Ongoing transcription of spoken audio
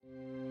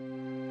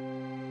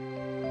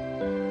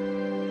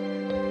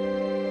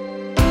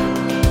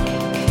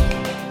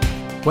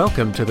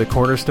Welcome to the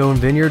Cornerstone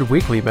Vineyard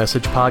Weekly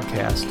Message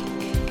Podcast.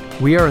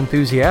 We are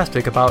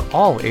enthusiastic about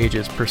all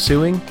ages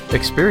pursuing,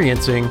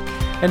 experiencing,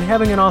 and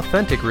having an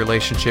authentic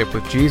relationship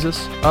with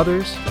Jesus,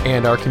 others,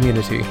 and our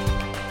community.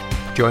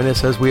 Join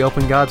us as we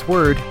open God's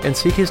Word and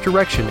seek His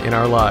direction in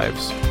our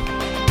lives.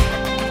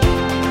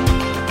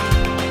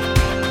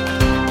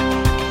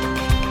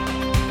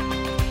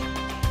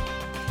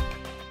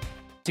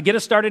 To get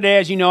us started today,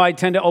 as you know, I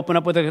tend to open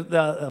up with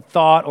a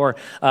thought or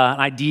an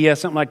idea,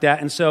 something like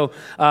that. And so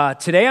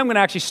today I'm going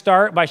to actually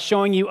start by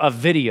showing you a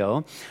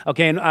video.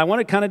 Okay, and I want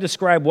to kind of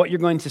describe what you're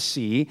going to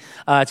see.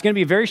 It's going to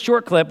be a very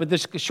short clip. With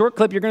this short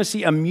clip, you're going to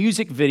see a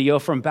music video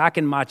from back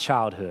in my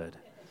childhood.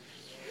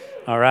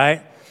 All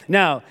right?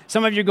 Now,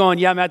 some of you are going,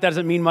 yeah, Matt, that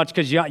doesn't mean much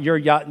because you're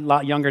a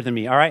lot younger than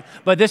me, all right?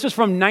 But this was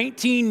from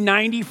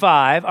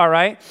 1995, all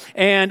right?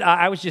 And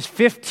I was just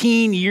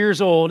 15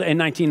 years old in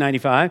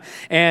 1995.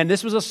 And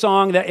this was a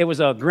song that it was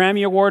a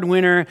Grammy Award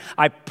winner.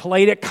 I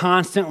played it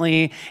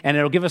constantly, and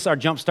it'll give us our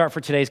jump start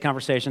for today's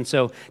conversation.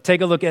 So take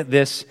a look at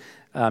this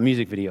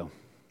music video.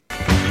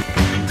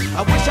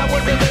 I wish I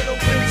was a little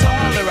bit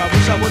taller. I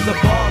wish I was a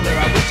baller.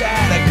 I wish I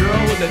had a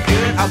girl with a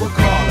good, I would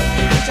call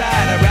her. Wish I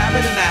had a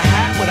rabbit in a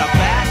hat with a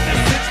bat and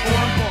a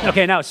 6'4" ball.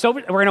 Okay, now, so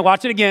we're going to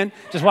watch it again.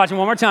 Just watch it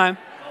one more time.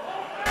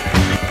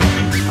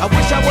 I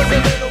wish I was a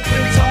little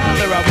bit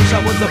taller. I wish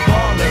I was a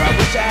baller. I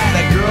wish I had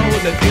a girl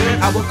with a good,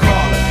 I would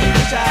call her.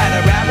 Wish I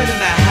had a rabbit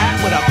in a hat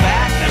with a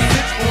bat and a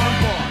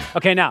 6'4" ball.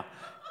 Okay, now,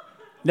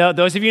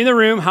 those of you in the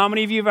room, how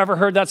many of you have ever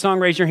heard that song?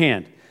 Raise your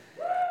hand.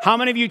 How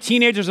many of you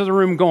teenagers in the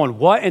room going,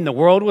 what in the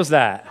world was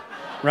that?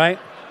 Right?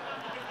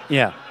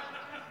 Yeah.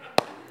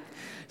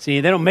 See,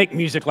 they don't make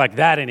music like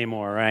that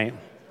anymore, right?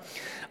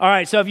 All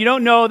right, so if you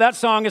don't know, that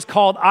song is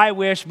called I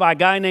Wish by a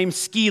guy named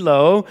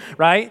Skee-Lo,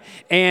 right?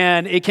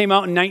 And it came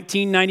out in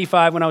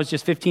 1995 when I was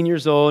just 15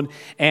 years old,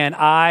 and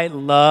I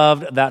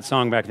loved that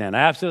song back then. I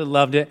absolutely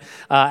loved it.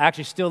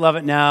 Actually, still love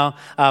it now.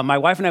 My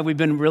wife and I, we've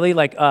been really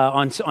like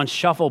on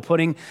shuffle,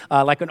 putting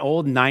like an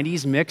old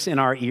 90s mix in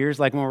our ears,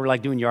 like when we're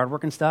like doing yard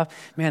work and stuff.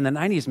 Man, the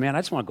 90s, man, I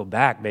just want to go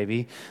back,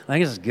 baby. I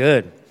think this is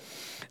good.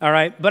 All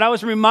right, but I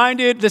was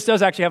reminded, this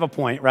does actually have a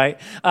point, right?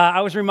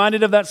 I was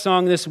reminded of that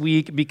song this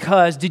week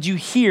because did you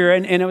hear,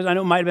 and it was, I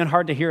know it might have been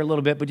hard to hear a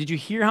little bit, but did you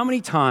hear how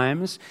many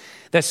times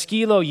that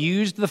Skee-Lo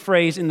used the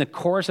phrase in the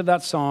chorus of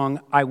that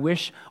song, I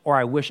wish or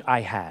I wish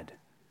I had?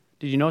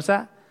 Did you notice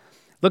that?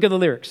 Look at the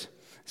lyrics. It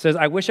says,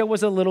 I wish I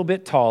was a little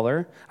bit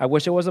taller. I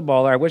wish I was a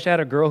baller. I wish I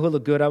had a girl who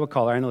looked good, I would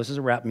call her. I know this is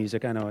rap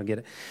music. I know, I get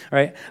it. All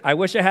right. I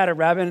wish I had a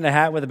rabbit in a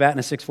hat with a bat and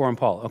a 6'4"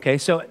 Impala. Okay,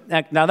 so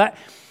now that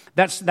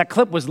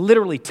clip was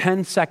literally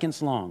 10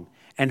 seconds long.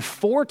 And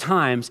four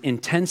times in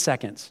 10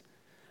 seconds,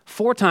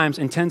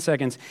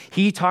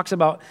 he talks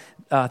about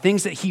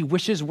things that he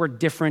wishes were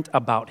different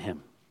about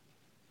him,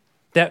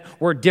 that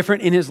were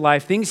different in his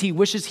life, things he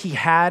wishes he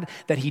had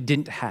that he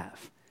didn't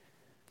have.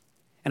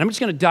 And I'm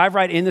just going to dive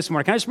right in this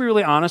morning. Can I just be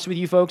really honest with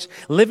you folks?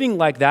 Living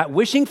like that,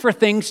 wishing for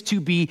things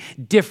to be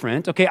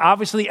different, okay,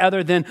 obviously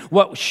other than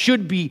what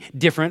should be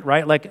different,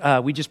 right? Like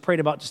we just prayed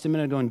about just a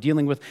minute ago and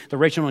dealing with the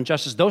racial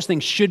injustice. Those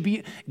things should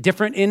be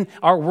different in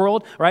our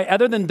world, right?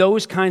 Other than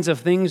those kinds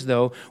of things,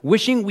 though,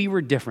 wishing we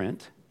were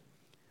different,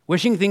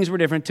 wishing things were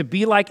different, to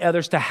be like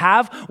others, to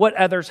have what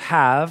others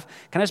have.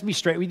 Can I just be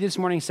straight with you this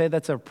morning and say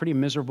that's a pretty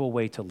miserable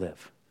way to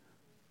live?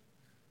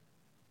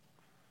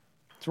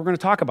 That's what we're going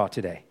to talk about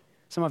today.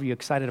 Some of you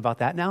excited about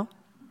that now?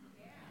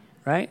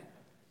 Right?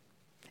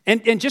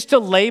 And just to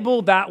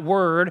label that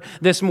word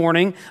this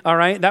morning, all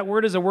right, that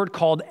word is a word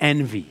called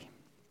envy.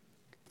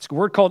 It's a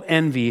word called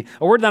envy,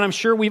 a word that I'm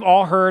sure we've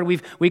all heard. We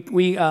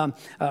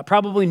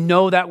probably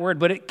know that word,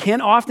 but it can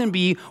often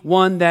be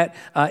one that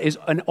is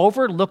an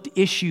overlooked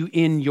issue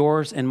in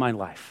yours and my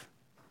life.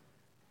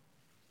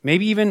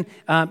 Maybe even,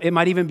 it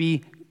might even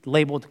be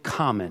labeled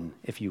common,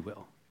 if you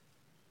will.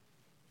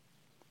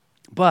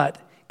 But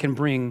can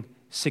bring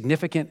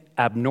significant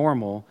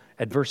abnormal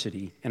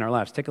adversity in our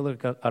lives. Take a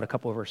look at a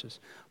couple of verses.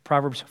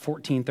 Proverbs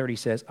 14:30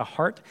 says, a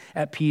heart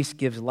at peace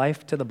gives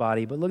life to the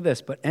body, but look at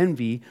this, but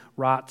envy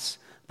rots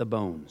the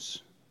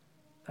bones.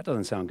 That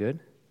doesn't sound good.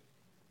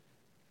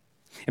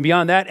 And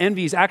beyond that,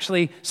 envy is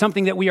actually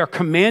something that we are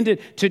commanded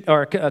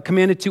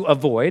to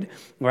avoid,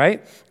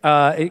 right?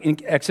 In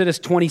Exodus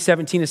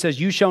 20:17, it says,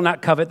 you shall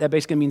not covet. That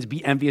basically means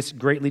be envious,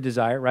 greatly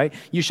desire, right?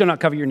 You shall not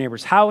covet your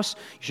neighbor's house.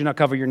 You should not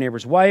covet your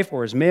neighbor's wife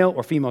or his male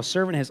or female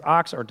servant, his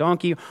ox or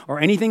donkey, or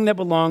anything that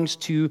belongs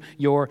to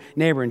your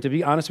neighbor. And to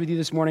be honest with you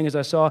this morning, as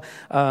I saw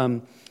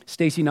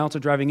Stacy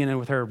Nalto driving in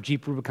with her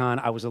Jeep Rubicon,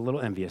 I was a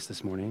little envious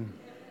this morning.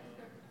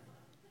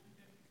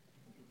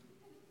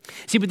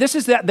 See, but this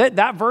is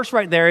that verse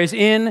right there is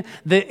in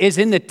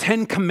the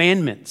 10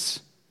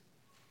 Commandments,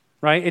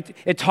 right?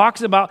 It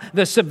talks about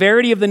the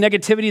severity of the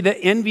negativity that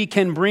envy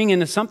can bring,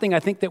 and it's something I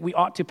think that we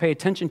ought to pay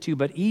attention to,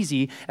 but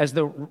easy as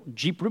the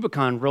Jeep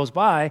Rubicon rolls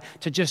by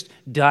to just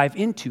dive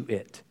into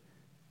it.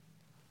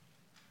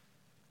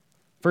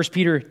 1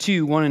 Peter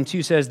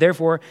 2:1-2 says,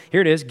 therefore,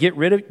 here it is, get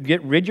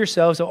rid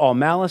yourselves of all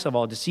malice, of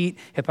all deceit,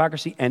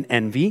 hypocrisy, and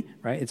envy,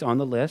 right? It's on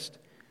the list.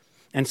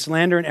 and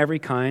slander and every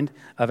kind.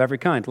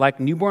 Like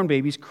newborn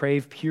babies,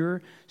 crave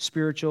pure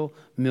spiritual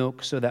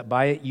milk so that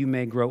by it you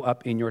may grow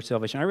up in your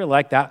salvation. I really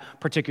like that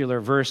particular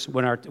verse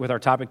with our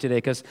topic today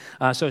because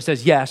so it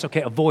says, yes,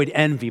 okay, avoid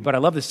envy. But I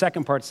love the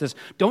second part. It says,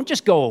 don't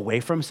just go away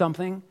from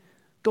something,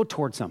 go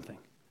towards something.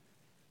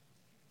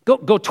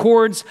 Go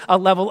towards a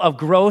level of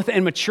growth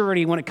and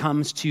maturity when it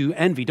comes to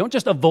envy. Don't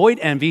just avoid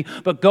envy,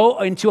 but go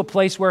into a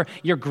place where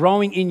you're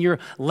growing in your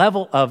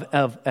level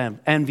of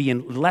envy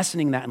and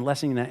lessening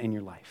that in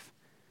your life.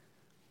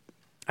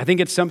 I think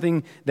it's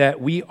something that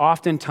we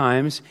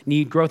oftentimes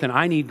need growth in.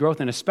 I need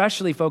growth in,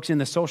 especially folks in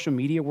the social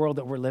media world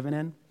that we're living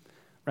in,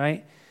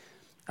 right?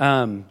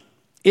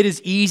 It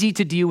is easy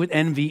to deal with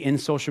envy in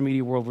social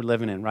media world we're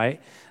living in,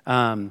 right?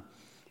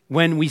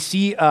 When we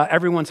see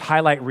everyone's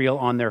highlight reel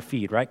on their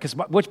feed, right?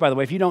 Which, by the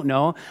way, if you don't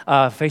know,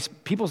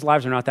 people's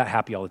lives are not that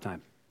happy all the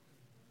time,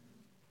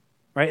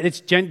 right?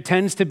 It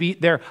tends to be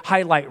their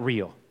highlight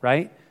reel,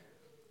 right?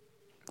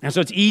 And so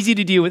it's easy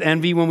to deal with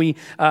envy when we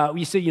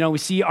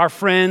see our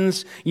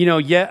friends,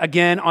 yet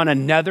again on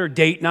another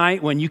date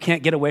night when you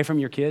can't get away from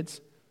your kids,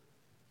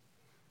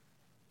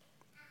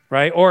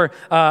 right? Or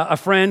a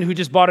friend who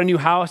just bought a new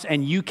house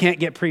and you can't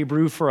get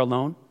pre-approved for a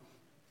loan.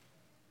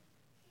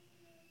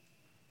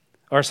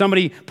 Or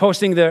somebody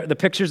posting the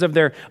pictures of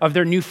their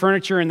new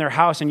furniture in their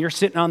house and you're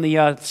sitting on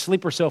the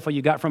sleeper sofa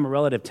you got from a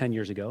relative 10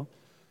 years ago.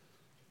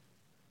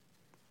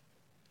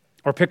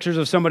 Or pictures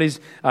of somebody's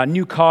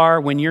new car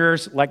when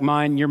yours, like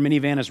mine, your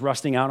minivan is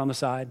rusting out on the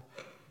side.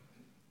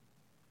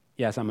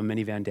 Yes, I'm a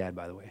minivan dad,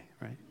 by the way,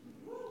 right?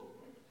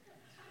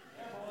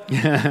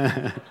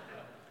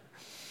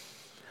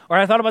 Or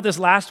I thought about this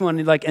last one,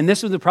 and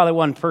this was probably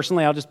one,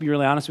 personally, I'll just be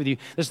really honest with you.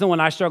 This is the one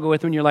I struggle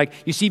with when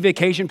you see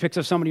vacation pics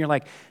of somebody, you're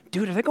like,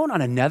 dude, are they going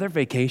on another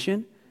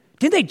vacation?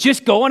 Didn't they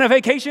just go on a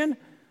vacation? Do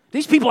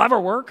these people ever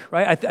work,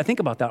 right? I think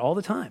about that all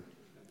the time.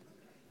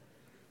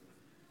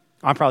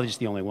 I'm probably just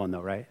the only one,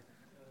 though, right?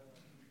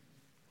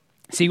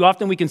 See,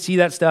 often we can see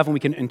that stuff and we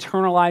can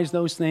internalize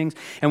those things.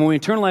 And when we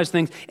internalize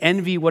things,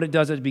 envy, what it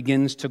does is it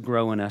begins to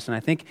grow in us. And I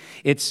think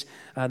this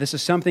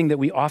is something that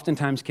we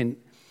oftentimes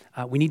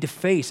we need to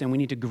face and we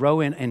need to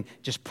grow in and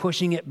just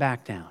pushing it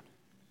back down,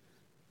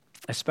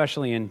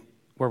 especially in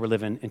where we're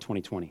living in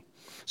 2020.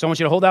 So I want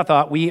you to hold that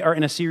thought. We are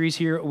in a series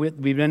here, we've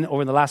been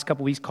over the last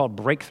couple of weeks called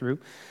Breakthrough,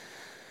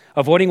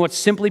 avoiding what's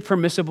simply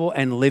permissible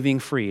and living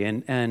free.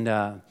 And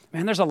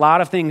man, there's a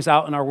lot of things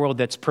out in our world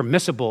that's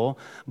permissible,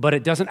 but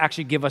it doesn't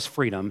actually give us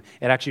freedom.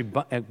 It actually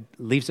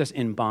leaves us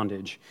in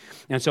bondage.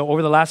 And so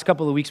over the last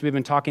couple of weeks, we've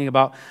been talking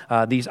about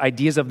these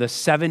ideas of the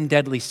 7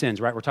 deadly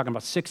sins, right? We're talking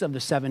about 6 of the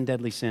 7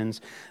 deadly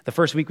sins. The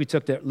first week we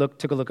took a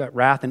look at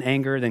wrath and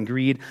anger, then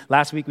greed.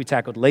 Last week we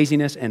tackled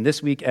laziness. And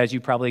this week, as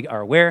you probably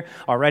are aware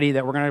already,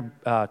 that we're going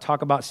to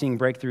talk about seeing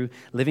breakthrough,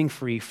 living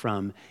free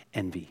from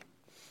envy,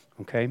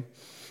 okay?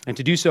 And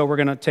to do so, we're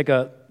going to take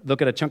a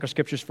look at a chunk of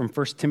scriptures from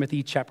 1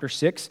 Timothy chapter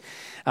 6,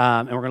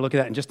 and we're going to look at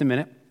that in just a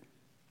minute.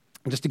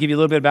 Just to give you a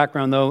little bit of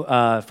background, though,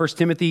 1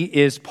 Timothy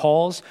is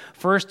Paul's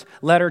first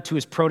letter to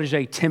his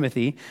protege,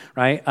 Timothy,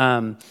 right?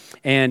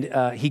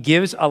 And he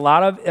gives a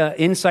lot of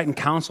insight and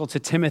counsel to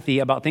Timothy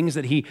about things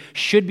that he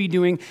should be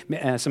doing,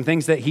 some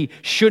things that he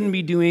shouldn't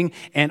be doing,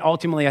 and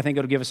ultimately, I think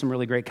it'll give us some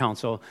really great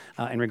counsel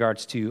in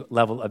regards to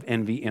level of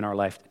envy in our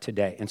life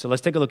today. And so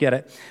let's take a look at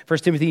it. 1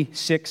 Timothy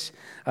 6,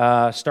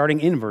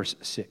 starting in verse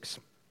 6.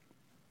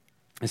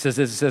 It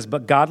says,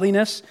 but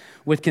godliness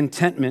with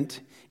contentment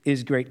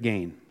is great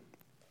gain.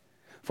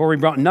 For we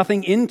brought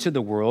nothing into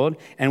the world,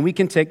 and we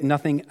can take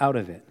nothing out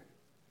of it.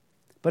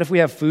 But if we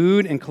have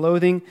food and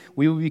clothing,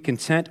 we will be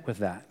content with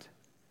that.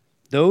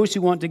 Those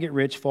who want to get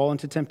rich fall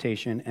into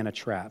temptation and a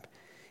trap,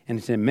 and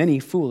into many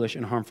foolish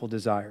and harmful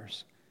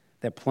desires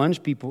that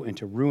plunge people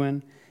into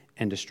ruin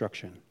and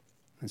destruction.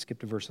 Let's skip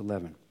to verse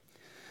 11.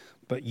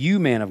 But you,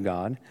 man of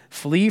God,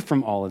 flee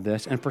from all of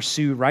this and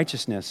pursue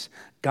righteousness,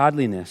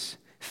 godliness,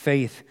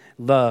 faith,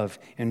 love,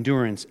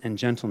 endurance, and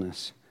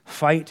gentleness.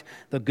 Fight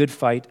the good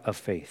fight of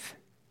faith.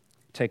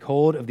 Take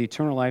hold of the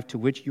eternal life to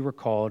which you were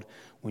called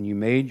when you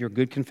made your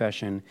good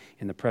confession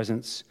in the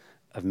presence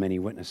of many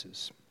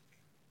witnesses.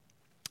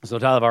 So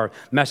the title of our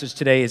message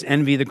today is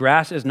Envy. The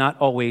grass is not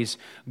always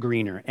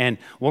greener. And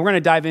what we're going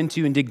to dive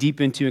into and dig deep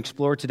into and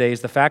explore today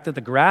is the fact that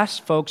the grass,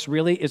 folks,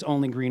 really is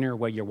only greener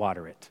where you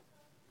water it.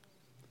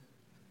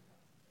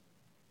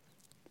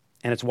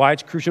 And it's why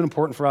it's crucial and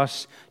important for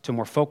us to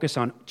more focus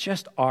on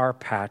just our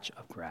patch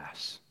of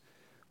grass.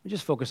 We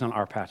just focus on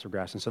our patch of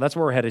grass. And so that's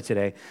where we're headed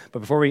today. But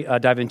before we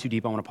dive in too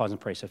deep, I want to pause and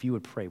pray. So if you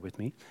would pray with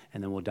me,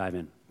 and then we'll dive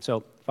in.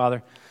 So,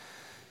 Father,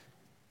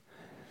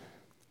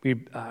 we're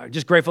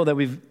just grateful that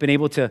we've been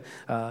able to,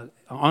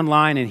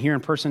 online and here in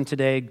person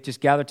today,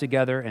 just gather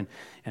together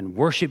and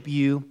worship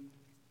you,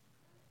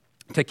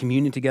 take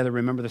communion together,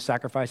 remember the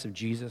sacrifice of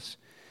Jesus.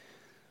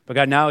 But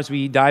God, now as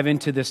we dive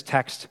into this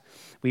text,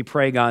 we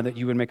pray, God, that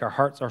you would make our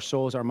hearts, our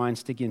souls, our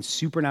minds sticky, and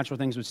supernatural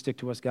things would stick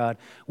to us, God.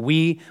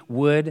 We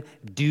would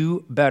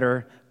do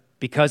better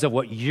because of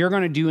what you're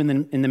going to do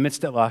in the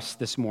midst of us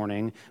this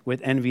morning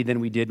with envy than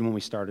we did when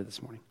we started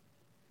this morning.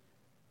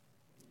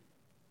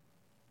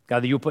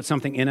 God, that you will put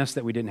something in us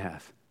that we didn't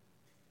have.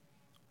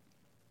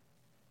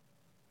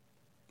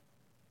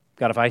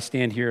 God, if I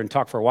stand here and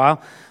talk for a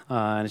while,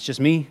 and it's just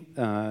me,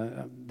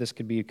 this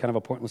could be kind of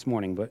a pointless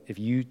morning, but if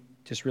you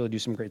just really do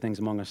some great things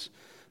among us,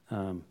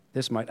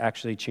 this might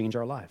actually change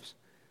our lives.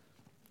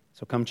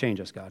 So come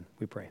change us, God,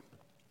 we pray.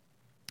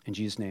 In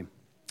Jesus' name,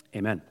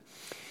 amen.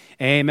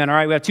 Amen. All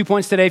right, we have 2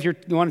 points today. If you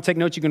want to take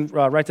notes, you can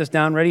write this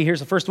down. Ready?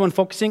 Here's the first one.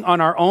 Focusing on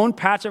our own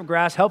patch of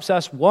grass helps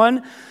us,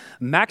 1,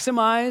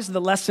 maximize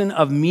the lesson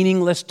of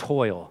meaningless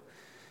toil.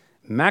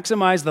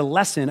 Maximize the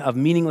lesson of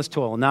meaningless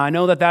toil. Now, I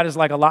know that is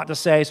like a lot to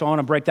say, so I want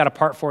to break that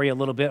apart for you a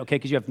little bit, okay,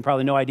 because you have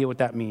probably no idea what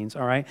that means,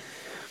 all right?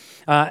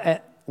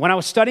 When I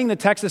was studying the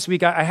text this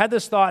week, I had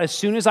this thought as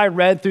soon as I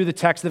read through the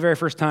text the very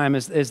first time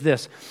is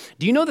this.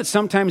 Do you know that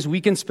sometimes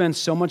we can spend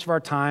so much of our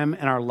time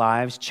and our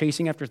lives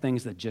chasing after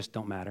things that just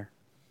don't matter?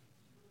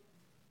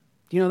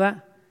 Do you know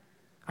that?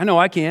 I know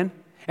I can.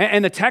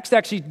 And the text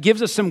actually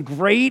gives us some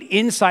great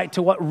insight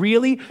to what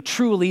really,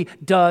 truly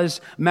does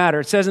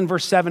matter. It says in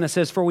verse 7, it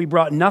says, "For we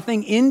brought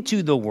nothing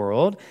into the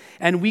world,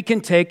 and we can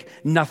take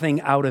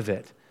nothing out of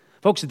it."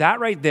 Folks,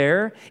 that right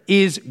there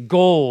is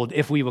gold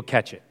if we will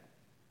catch it.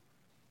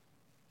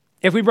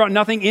 If we brought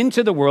nothing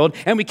into the world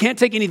and we can't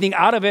take anything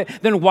out of it,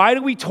 then why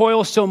do we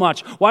toil so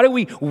much? Why do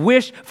we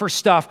wish for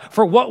stuff,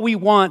 for what we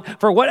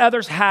want, for what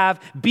others have,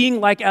 being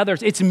like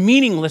others? It's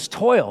meaningless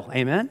toil,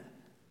 amen?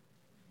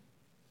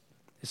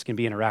 This can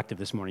be interactive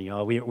this morning,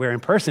 y'all. We're in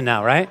person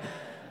now, right?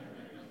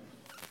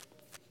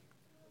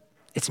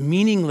 It's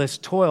meaningless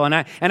toil. And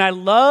I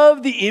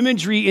love the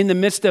imagery in the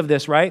midst of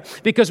this, right?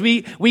 Because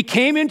we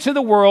came into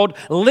the world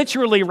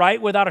literally,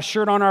 right, without a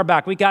shirt on our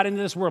back. We got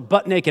into this world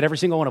butt naked, every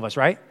single one of us,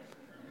 right?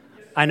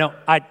 I know.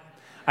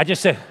 I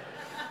just said,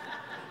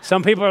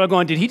 some people are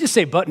going, did he just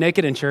say butt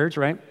naked in church,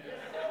 right?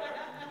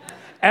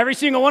 Every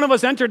single one of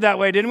us entered that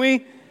way, didn't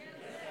we?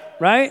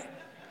 Right?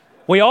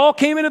 We all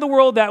came into the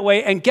world that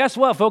way, and guess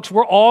what, folks?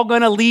 We're all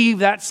going to leave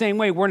that same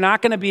way. We're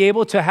not going to be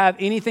able to have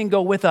anything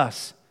go with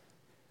us.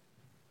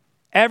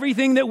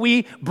 Everything that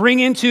we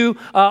bring into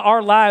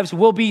our lives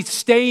will be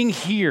staying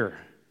here.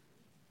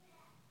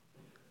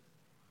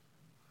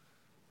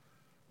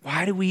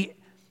 Why do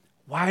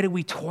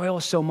we toil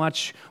so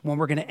much when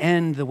we're going to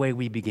end the way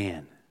we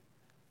began?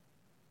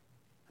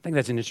 I think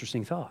that's an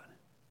interesting thought.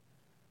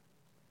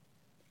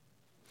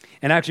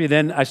 And actually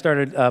then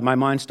my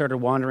mind started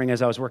wandering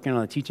as I was working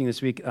on the teaching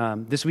this week.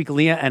 This week,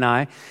 Leah and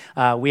I,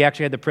 we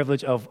actually had the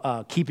privilege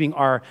of keeping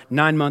our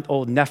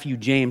 9-month-old nephew,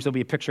 James. There'll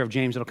be a picture of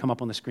James that'll come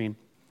up on the screen.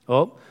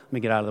 Oh, let me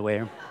get out of the way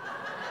here.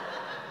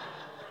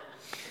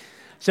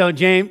 So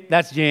James,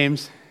 that's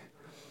James.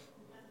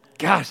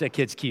 Gosh, that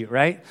kid's cute,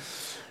 right?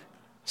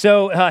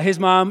 So his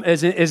mom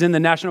is in the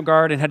National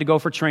Guard and had to go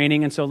for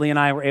training, and so Leah and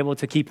I were able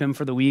to keep him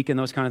for the week and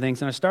those kind of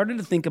things. And I started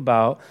to think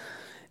about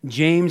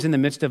James in the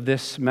midst of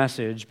this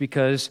message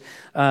because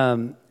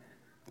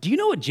do you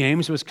know what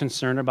James was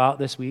concerned about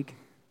this week?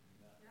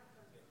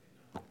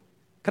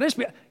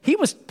 He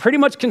was pretty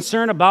much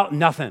concerned about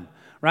nothing,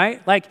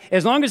 right? Like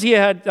as long as he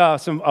had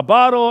a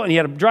bottle and he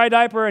had a dry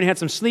diaper and he had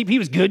some sleep, he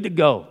was good to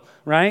go,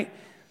 right?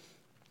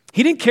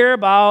 He didn't care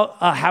about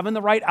having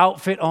the right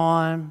outfit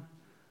on.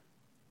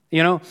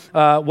 You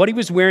know, what he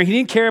was wearing. He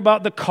didn't care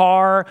about the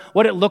car,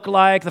 what it looked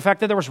like, the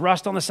fact that there was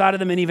rust on the side of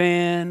the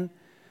minivan,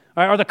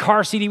 right, or the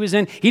car seat he was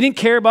in. He didn't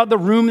care about the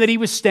room that he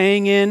was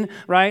staying in,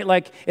 right?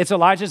 Like, it's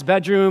Elijah's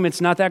bedroom. It's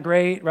not that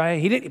great,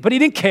 right? But he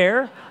didn't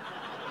care.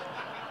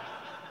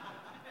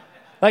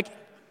 Like,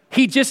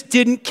 he just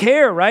didn't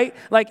care, right?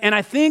 Like,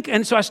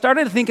 and so I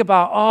started to think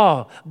about,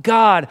 oh,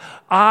 God,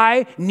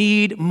 I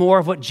need more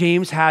of what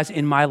James has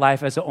in my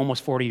life as an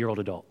almost 40-year-old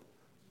adult.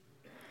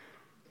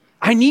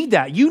 I need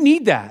that. You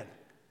need that.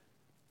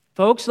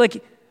 Folks,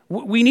 like,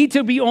 we need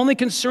to be only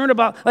concerned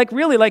about, like,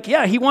 really, like,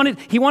 yeah, he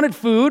wanted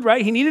food,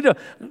 right? He needed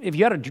if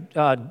you had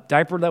a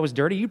diaper that was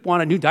dirty, you'd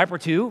want a new diaper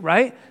too,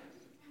 right?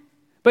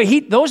 But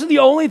those are the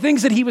only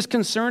things that he was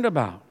concerned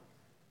about.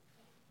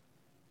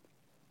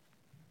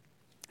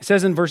 It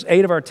says in verse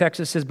 8 of our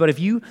text, it says, but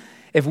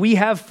if we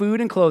have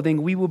food and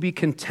clothing, we will be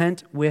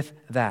content with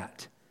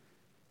that.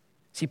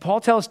 See,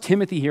 Paul tells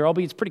Timothy here,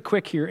 albeit it's pretty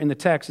quick here in the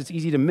text, it's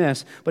easy to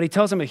miss, but he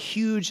tells him a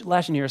huge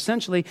lesson here.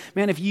 Essentially,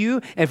 man, if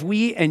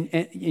we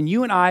and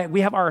you and I,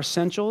 we have our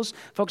essentials,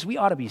 folks, we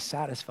ought to be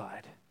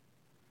satisfied.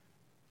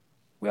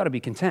 We ought to be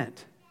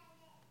content.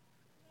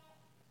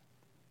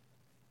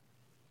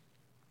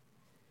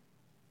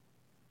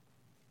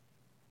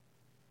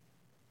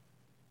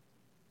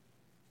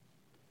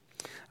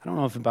 I don't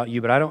know if about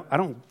you, but I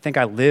don't think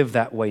I live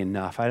that way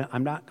enough.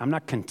 I'm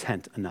not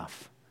content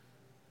enough.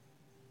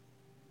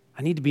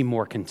 I need to be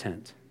more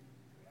content,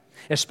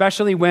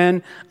 especially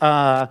when,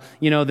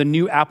 the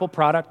new Apple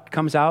product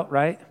comes out,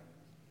 right?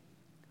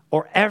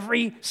 Or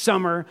every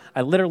summer,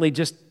 I literally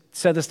just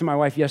said this to my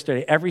wife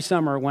yesterday, every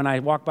summer when I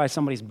walked by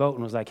somebody's boat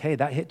and was like, hey,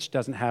 that hitch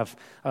doesn't have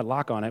a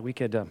lock on it. We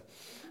could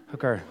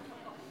hook our...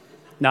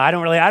 No, I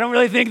don't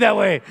really think that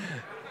way.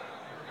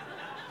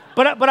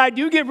 But I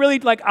do get really,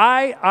 like,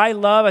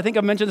 I think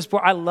I've mentioned this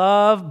before, I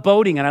love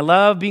boating and I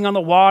love being on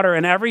the water.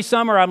 And every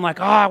summer I'm like,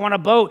 I want a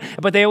boat.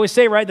 But they always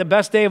say, right, the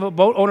best day of a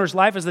boat owner's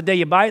life is the day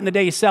you buy it and the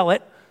day you sell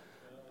it.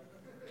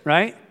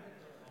 Right?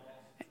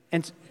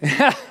 And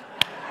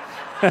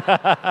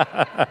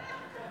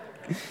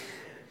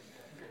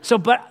so,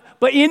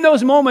 but in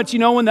those moments,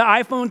 when the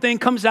iPhone thing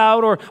comes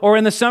out or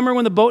in the summer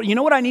when the boat, you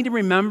know what I need to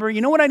remember?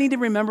 You know what I need to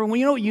remember? Well,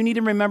 you know what you need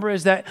to remember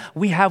is that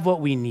we have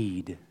what we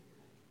need.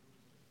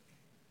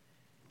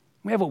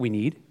 We have what we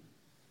need.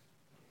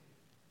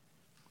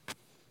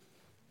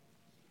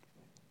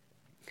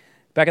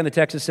 Back in the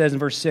text, it says in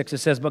verse 6, it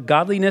says, but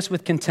godliness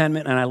with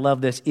contentment, and I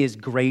love this, is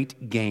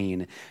great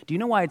gain. Do you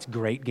know why it's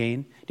great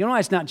gain? Do you know why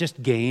it's not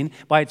just gain?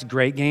 Why it's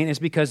great gain? It's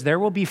because there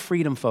will be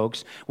freedom,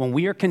 folks, when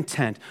we are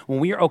content,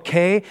 when we are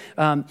okay,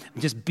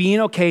 just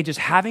being okay, just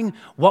having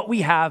what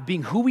we have,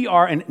 being who we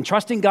are, and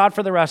trusting God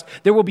for the rest.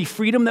 There will be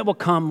freedom that will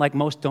come like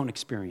most don't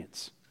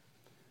experience.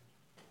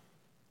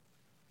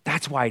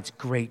 That's why it's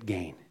great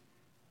gain.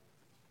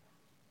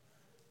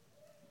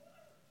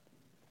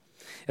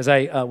 As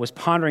I was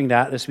pondering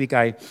that this week,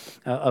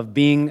 of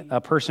being a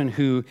person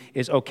who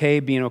is okay,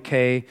 being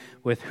okay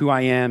with who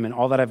I am and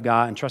all that I've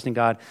got and trusting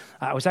God,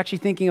 I was actually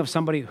thinking of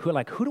somebody who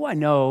do I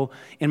know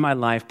in my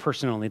life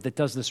personally that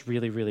does this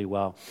really, really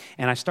well?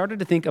 And I started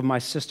to think of my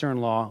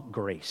sister-in-law,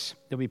 Grace.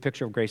 There'll be a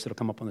picture of Grace that'll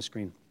come up on the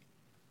screen.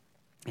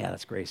 Yeah,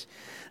 that's Grace.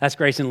 That's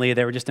Grace and Leah.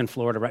 They were just in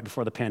Florida right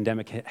before the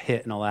pandemic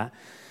hit and all that.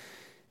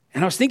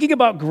 And I was thinking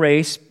about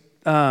Grace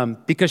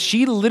because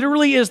she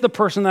literally is the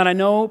person that I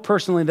know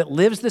personally that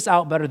lives this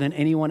out better than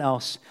anyone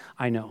else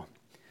I know.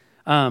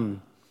 I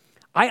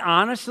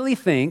honestly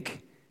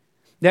think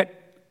that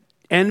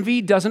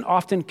envy doesn't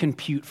often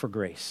compute for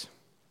Grace.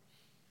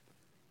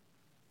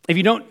 If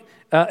you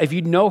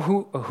know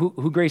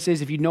who Grace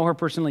is, if you know her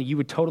personally, you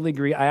would totally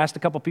agree. I asked a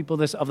couple people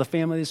this of the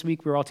family this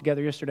week. We were all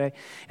together yesterday,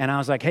 and I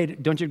was like, hey,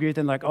 don't you agree with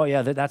them? Like, oh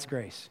yeah, that's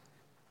Grace.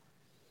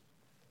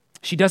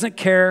 She doesn't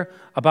care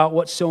about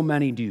what so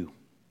many do.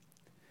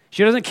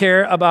 She doesn't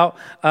care about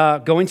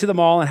going to the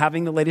mall and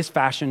having the latest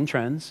fashion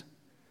trends.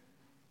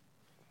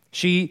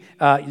 She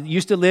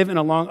used to live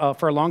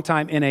for a long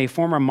time in a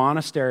former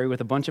monastery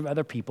with a bunch of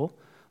other people.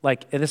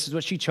 Like, this is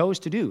what she chose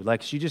to do.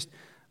 Like,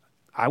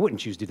 I wouldn't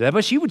choose to do that,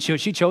 but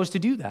she chose to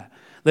do that.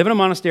 Live in a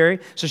monastery,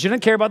 so she doesn't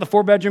care about the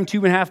 4-bedroom,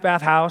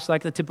 2.5-bath house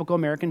like the typical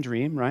American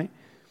dream, right?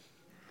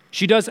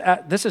 She does,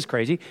 this is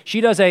crazy,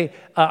 she does a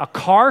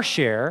car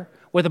share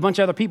with a bunch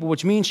of other people,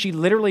 which means she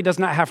literally does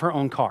not have her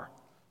own car.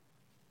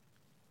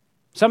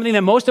 Something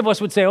that most of us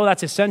would say, oh,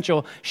 that's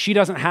essential. She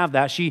doesn't have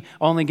that. She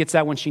only gets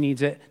that when she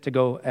needs it to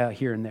go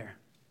here and there.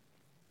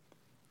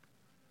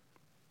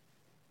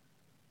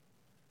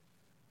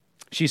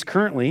 She's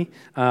currently,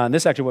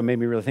 this is actually what made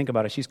me really think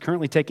about it, she's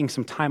currently taking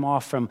some time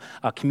off from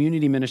a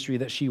community ministry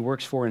that she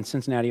works for in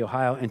Cincinnati,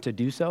 Ohio, and to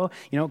do so,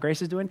 you know what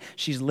Grace is doing?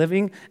 She's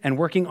living and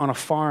working on a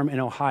farm in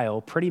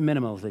Ohio pretty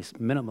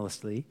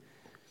minimalistically,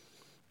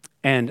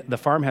 and the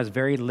farm has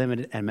very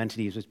limited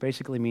amenities, which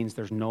basically means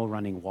there's no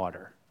running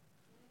water.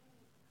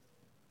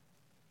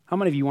 How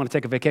many of you want to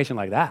take a vacation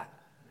like that?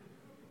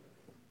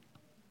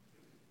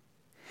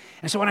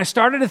 And so when I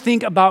started to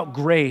think about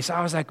Grace,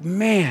 I was like,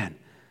 man,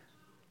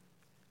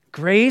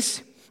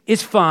 Grace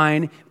is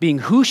fine being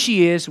who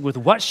she is with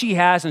what she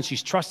has, and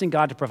she's trusting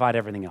God to provide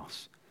everything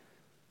else.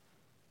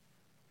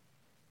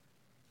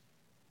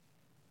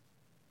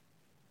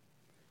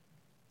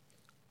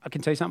 I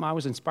can tell you something, I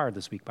was inspired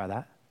this week by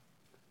that.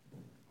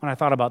 When I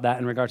thought about that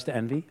in regards to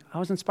envy, I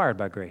was inspired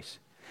by Grace.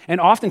 And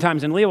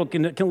oftentimes, and Leah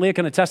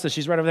can attest this,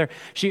 she's right over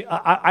there,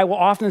 I will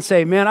often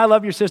say, man, I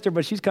love your sister,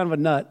 but she's kind of a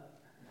nut.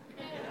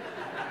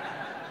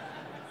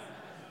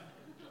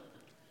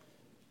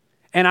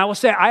 And I will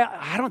say,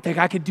 I don't think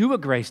I could do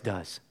what Grace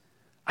does.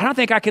 I don't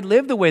think I could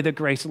live the way that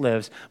Grace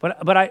lives.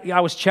 But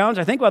I was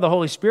challenged, I think, by the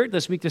Holy Spirit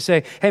this week to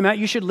say, hey, Matt,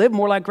 you should live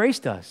more like Grace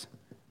does.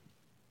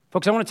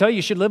 Folks, I want to tell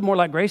you should live more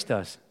like Grace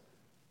does.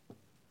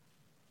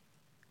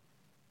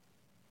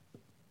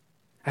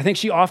 I think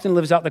she often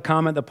lives out the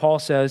comment that Paul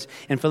says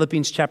in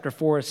Philippians chapter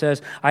 4. It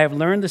says, I have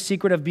learned the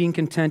secret of being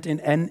content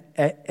in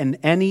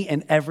any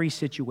and every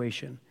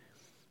situation,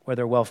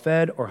 whether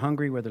well-fed or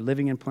hungry, whether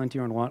living in plenty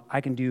or in want.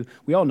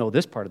 We all know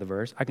this part of the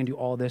verse, I can do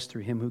all this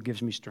through him who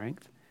gives me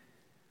strength.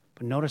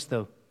 But notice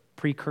the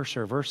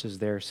precursor verses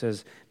there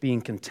says being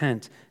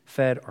content,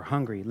 fed or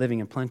hungry, living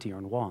in plenty or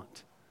in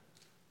want.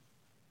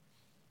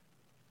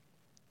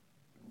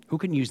 Who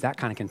can use that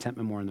kind of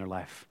contentment more in their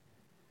life?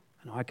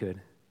 I know I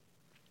could.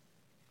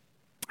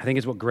 I think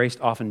it's what grace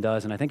often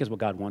does, and I think it's what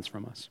God wants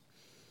from us.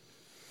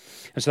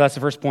 And so that's the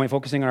first point.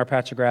 Focusing on our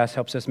patch of grass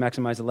helps us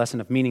maximize the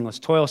lesson of meaningless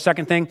toil.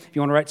 Second thing, if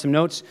you want to write some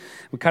notes,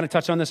 we kind of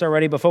touched on this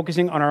already, but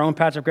focusing on our own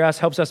patch of grass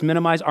helps us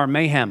minimize our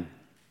mayhem.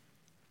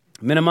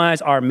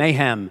 Minimize our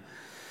mayhem.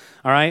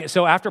 All right,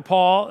 so after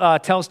Paul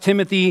tells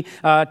Timothy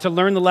to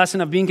learn the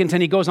lesson of being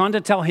content, he goes on to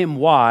tell him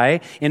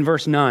why in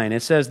verse 9. It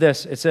says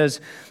this, it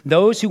says,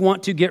 those who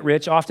want to get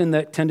rich, often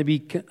that tend to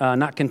be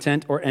not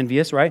content or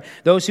envious, right?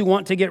 Those who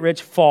want to get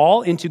rich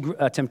fall into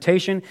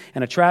temptation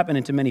and a trap and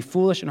into many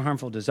foolish and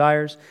harmful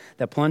desires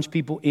that plunge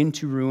people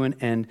into ruin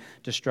and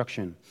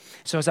destruction.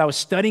 So as I was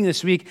studying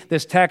this week,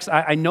 this text,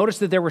 I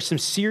noticed that there were some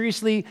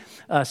seriously,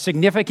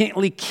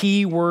 significantly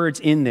key words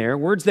in there,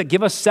 words that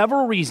give us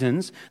several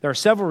reasons. There are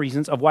several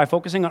reasons of why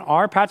focusing on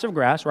our patch of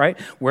grass, right,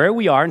 where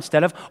we are,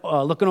 instead of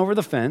looking over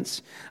the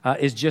fence,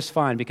 is just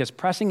fine. Because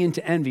pressing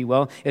into envy,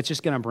 well, it's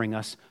just going to bring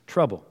us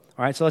trouble.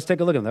 All right, so let's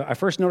take a look at them. I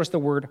first noticed the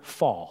word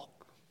fall.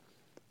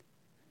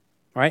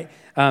 All right,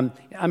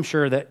 I'm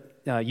sure that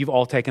you've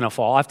all taken a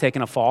fall. I've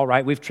taken a fall,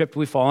 right? We've tripped,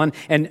 we've fallen,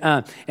 and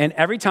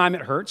every time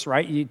it hurts,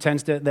 right? It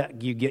tends to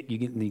that you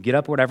get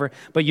up, or whatever,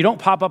 but you don't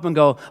pop up and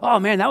go, "Oh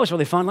man, that was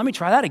really fun. Let me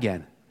try that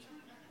again."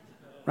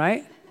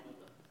 Right?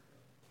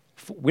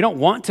 We don't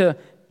want to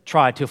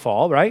try to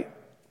fall, right?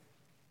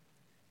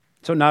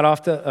 So not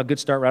off to a good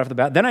start right off the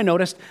bat. Then I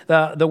noticed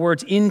the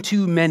words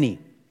into many.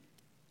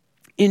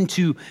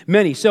 Into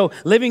many. So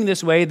living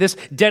this way, this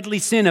deadly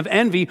sin of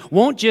envy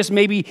won't just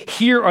maybe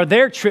here or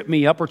there trip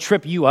me up or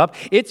trip you up.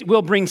 It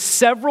will bring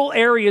several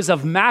areas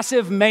of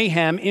massive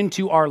mayhem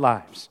into our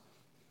lives.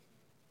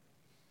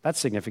 That's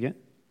significant.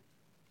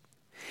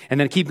 And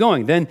then keep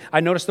going. Then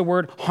I noticed the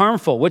word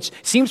harmful, which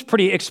seems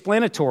pretty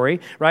explanatory,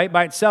 right,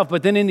 by itself.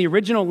 But then in the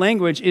original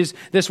language is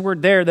this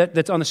word there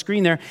that's on the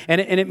screen there. And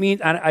it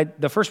means,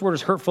 the first word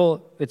is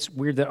hurtful. It's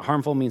weird that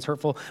harmful means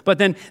hurtful. But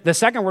then the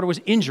second word was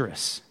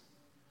injurious.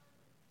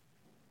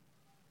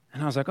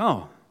 And I was like,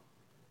 oh,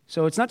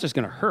 so it's not just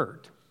going to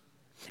hurt.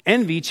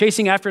 Envy,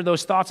 chasing after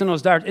those thoughts and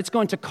those desires, it's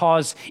going to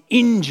cause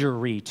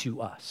injury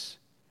to us.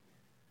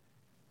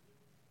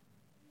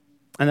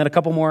 And then a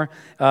couple more,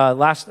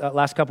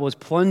 last couple is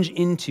plunge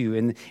into.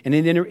 And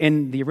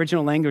in the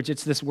original language,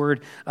 it's this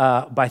word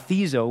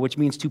bathizo, which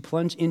means to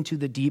plunge into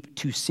the deep,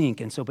 to sink.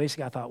 And so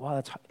basically I thought,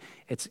 wow,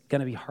 it's going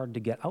to be hard to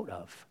get out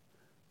of.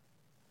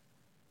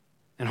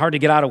 And hard to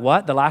get out of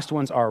what? The last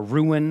ones are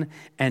ruin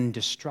and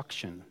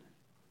destruction.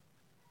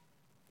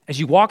 As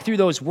you walk through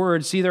those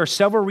words, see there are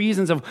several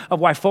reasons of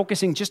why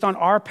focusing just on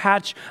our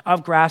patch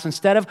of grass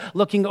instead of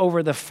looking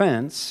over the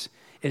fence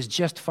is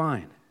just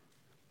fine.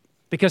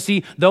 Because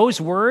see, those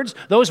words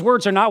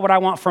are not what I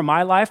want for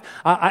my life.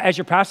 As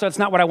your pastor, that's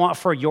not what I want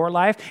for your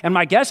life. And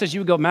my guess is you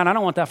would go, man, I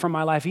don't want that for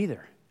my life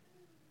either.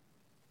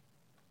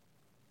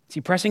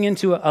 See, pressing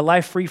into a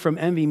life free from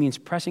envy means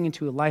pressing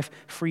into a life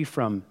free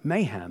from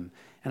mayhem.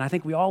 And I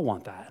think we all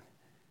want that.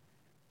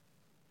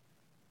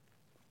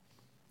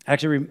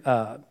 Actually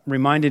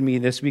reminded me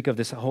this week of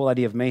this whole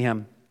idea of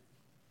mayhem.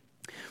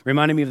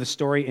 Reminded me of the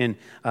story in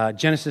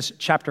Genesis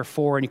chapter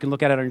 4, and you can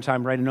look at it on your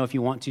time right now if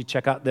you want to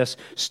check out this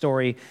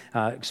story,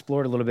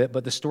 explore it a little bit,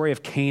 but the story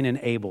of Cain and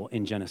Abel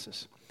in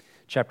Genesis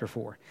chapter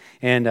 4.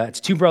 And it's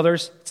two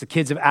brothers. It's the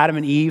kids of Adam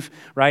and Eve,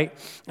 right?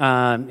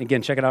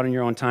 Again, check it out on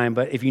your own time.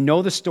 But if you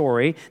know the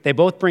story, they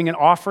both bring an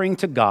offering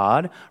to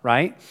God,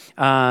 right?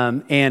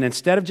 And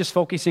instead of just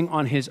focusing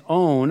on his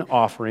own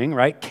offering,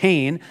 right,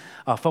 Cain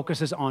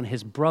focuses on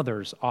his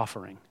brother's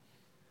offering.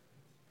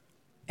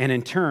 And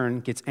in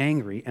turn gets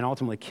angry and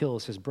ultimately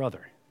kills his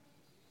brother.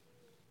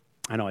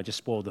 I know I just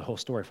spoiled the whole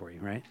story for you,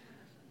 right?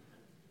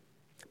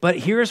 But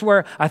here's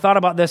where I thought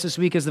about this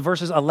week is the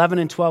verses 11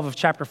 and 12 of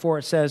chapter 4.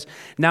 It says,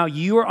 now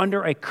you are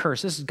under a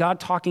curse. This is God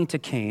talking to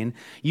Cain.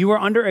 You are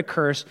under a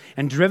curse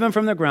and driven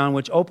from the ground,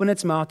 which opened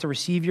its mouth to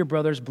receive your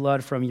brother's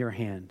blood from your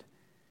hand.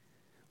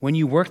 When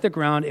you work the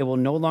ground, it will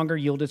no longer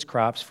yield its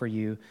crops for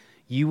you.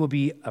 You will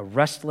be a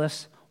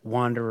restless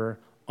wanderer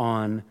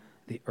on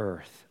the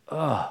earth.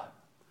 Ugh.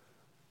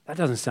 That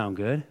doesn't sound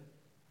good.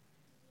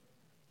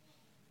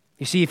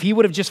 You see, if he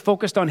would have just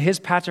focused on his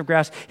patch of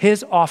grass,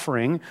 his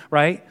offering,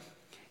 right?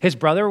 His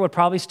brother would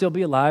probably still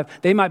be alive.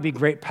 They might be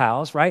great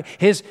pals, right?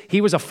 He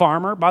was a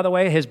farmer, by the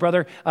way. His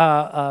brother,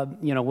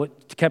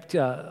 kept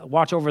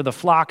watch over the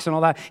flocks and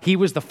all that. He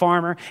was the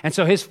farmer. And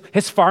so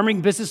his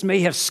farming business may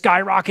have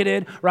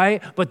skyrocketed,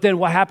 right? But then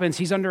what happens?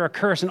 He's under a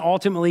curse, and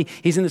ultimately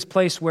he's in this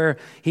place where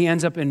he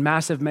ends up in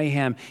massive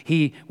mayhem.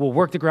 He will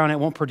work the ground. It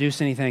won't produce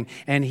anything.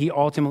 And he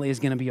ultimately is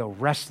going to be a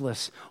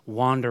restless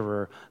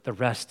wanderer the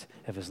rest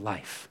of his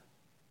life.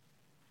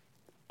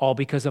 All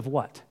because of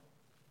what?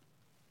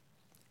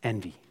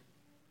 Envy.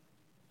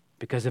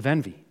 Because of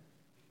envy.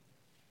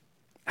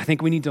 I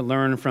think we need to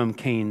learn from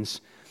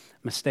Cain's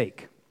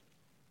mistake.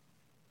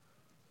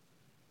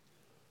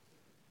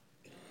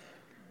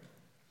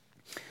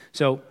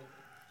 So,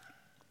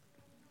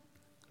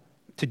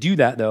 to do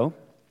that, though,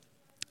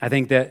 I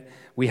think that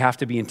we have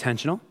to be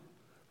intentional,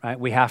 right?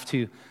 We have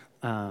to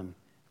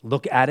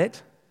look at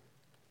it,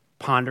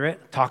 ponder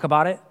it, talk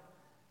about it,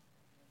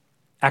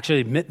 actually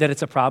admit that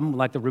it's a problem,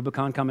 like the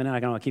Rubicon coming in. I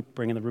don't want to keep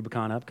bringing the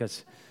Rubicon up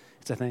because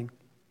it's a thing.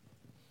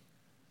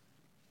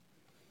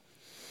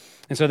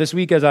 And so this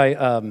week as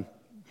I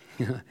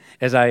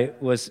as I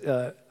was,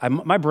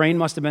 my brain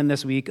must have been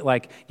this week.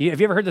 Like, have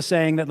you ever heard the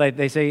saying that like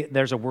they say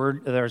there's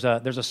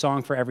a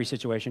song for every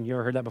situation? You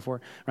ever heard that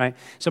before, right?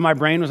 So my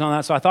brain was on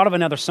that. So I thought of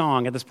another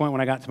song at this point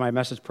when I got to my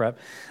message prep,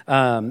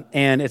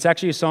 and it's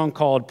actually a song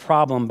called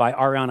 "Problem" by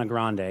Ariana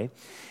Grande,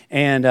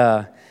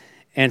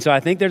 and so I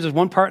think there's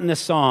one part in this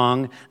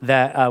song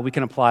that we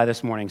can apply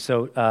this morning.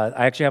 So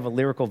I actually have a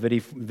lyrical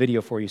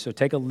video for you. So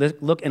take a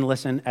look and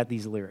listen at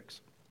these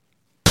lyrics.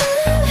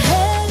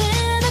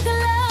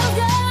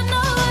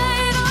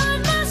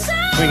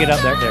 Bring it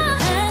up there. There we go.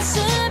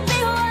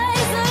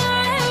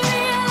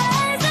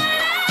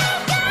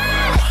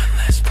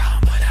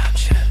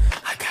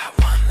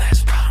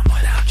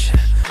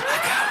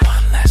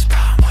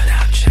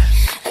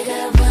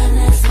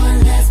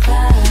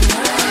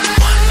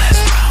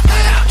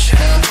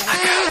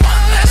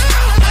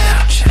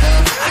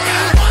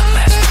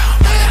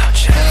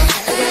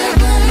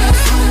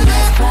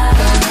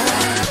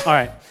 All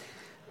right.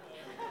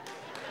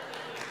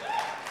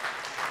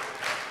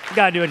 You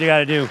got to do what you got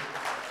to do.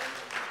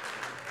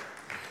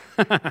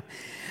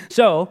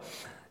 So,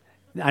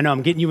 I know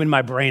I'm getting you in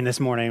my brain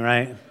this morning,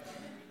 right?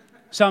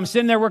 So I'm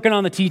sitting there working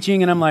on the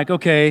teaching, and I'm like,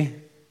 okay,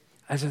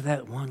 I said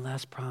that one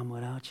less problem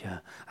without you.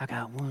 I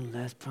got one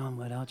less problem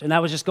without you. And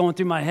that was just going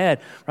through my head,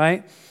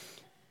 right?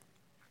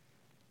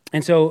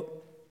 And so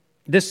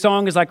this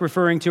song is like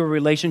referring to a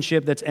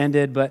relationship that's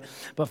ended, but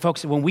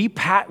folks, when we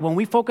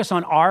focus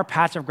on our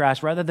patch of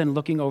grass rather than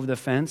looking over the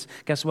fence,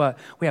 guess what?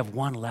 We have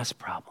one less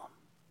problem.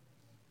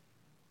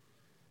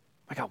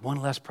 I got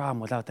one less problem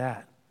without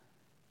that.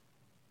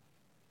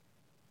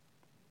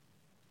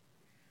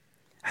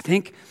 I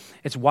think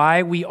it's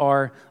why we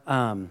are,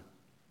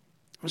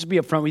 let's be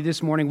upfront with you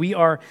this morning, we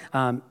are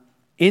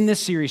in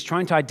this series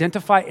trying to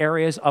identify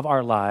areas of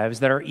our lives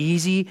that are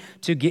easy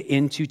to get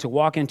into, to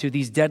walk into,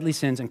 these deadly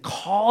sins, and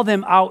call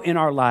them out in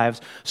our lives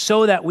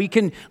so that we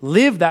can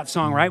live that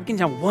song, right? We can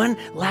have one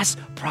less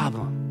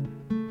problem.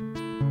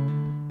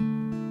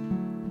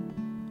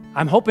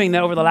 I'm hoping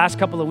that over the last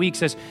couple of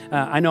weeks, as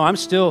I know I'm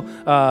still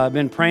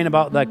been praying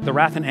about like the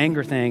wrath and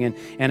anger thing,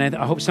 and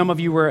I hope some of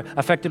you were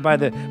affected by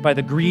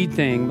the greed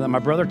thing that my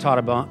brother taught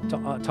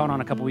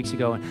on a couple weeks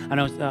ago. And I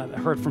know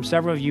heard from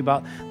several of you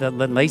about the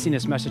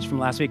laziness message from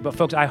last week. But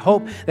folks, I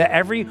hope that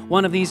every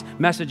one of these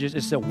messages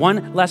is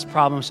one less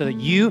problem, so that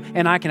you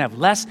and I can have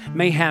less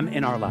mayhem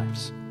in our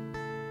lives.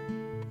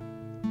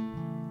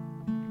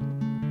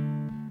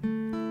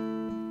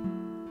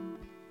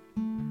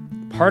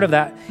 Part of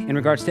that in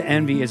regards to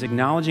envy is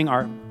acknowledging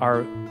our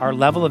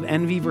level of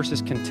envy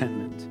versus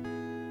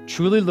contentment.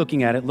 Truly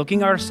looking at it,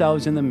 looking at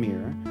ourselves in the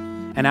mirror,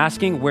 and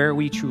asking where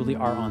we truly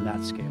are on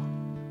that scale.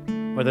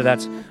 Whether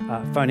that's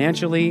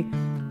financially,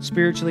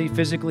 spiritually,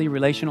 physically,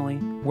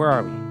 relationally, where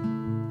are we?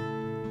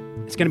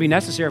 It's going to be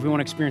necessary if we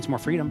want to experience more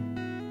freedom,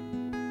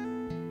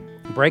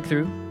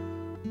 breakthrough,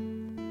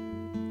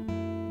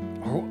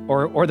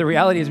 or the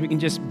reality is we can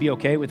just be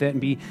okay with it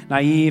and be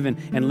naive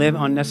and live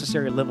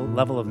unnecessary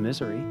level of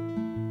misery.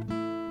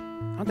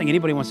 I don't think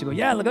anybody wants to go,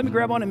 yeah, let me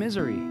grab on to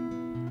misery.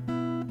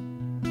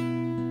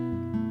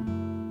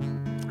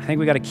 I think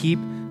we got to keep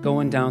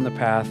going down the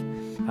path.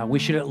 We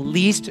should at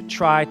least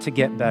try to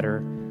get better.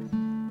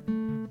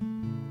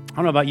 I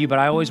don't know about you, but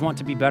I always want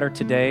to be better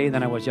today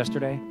than I was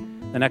yesterday,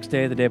 the next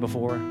day, the day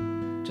before.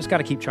 Just got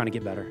to keep trying to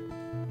get better.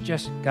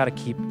 Just got to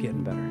keep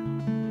getting better.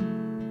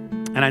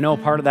 And I know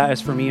part of that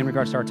is for me in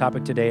regards to our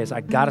topic today is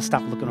I got to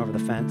stop looking over the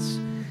fence,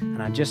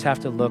 and I just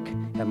have to look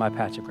at my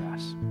patch of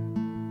grass.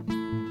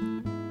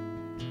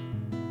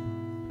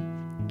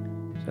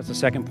 So that's the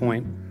second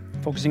point.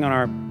 Focusing on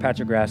our patch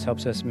of grass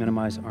helps us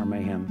minimize our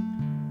mayhem.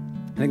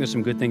 I think there's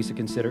some good things to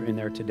consider in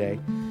there today.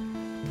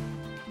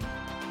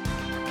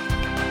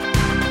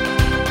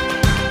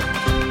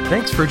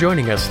 Thanks for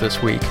joining us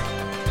this week.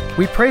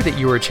 We pray that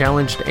you are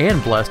challenged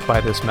and blessed by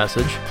this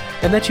message,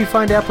 and that you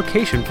find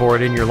application for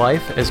it in your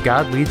life as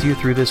God leads you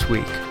through this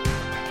week.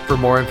 For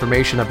more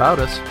information about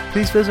us,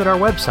 please visit our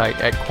website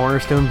at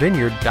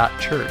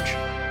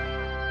cornerstonevineyard.church.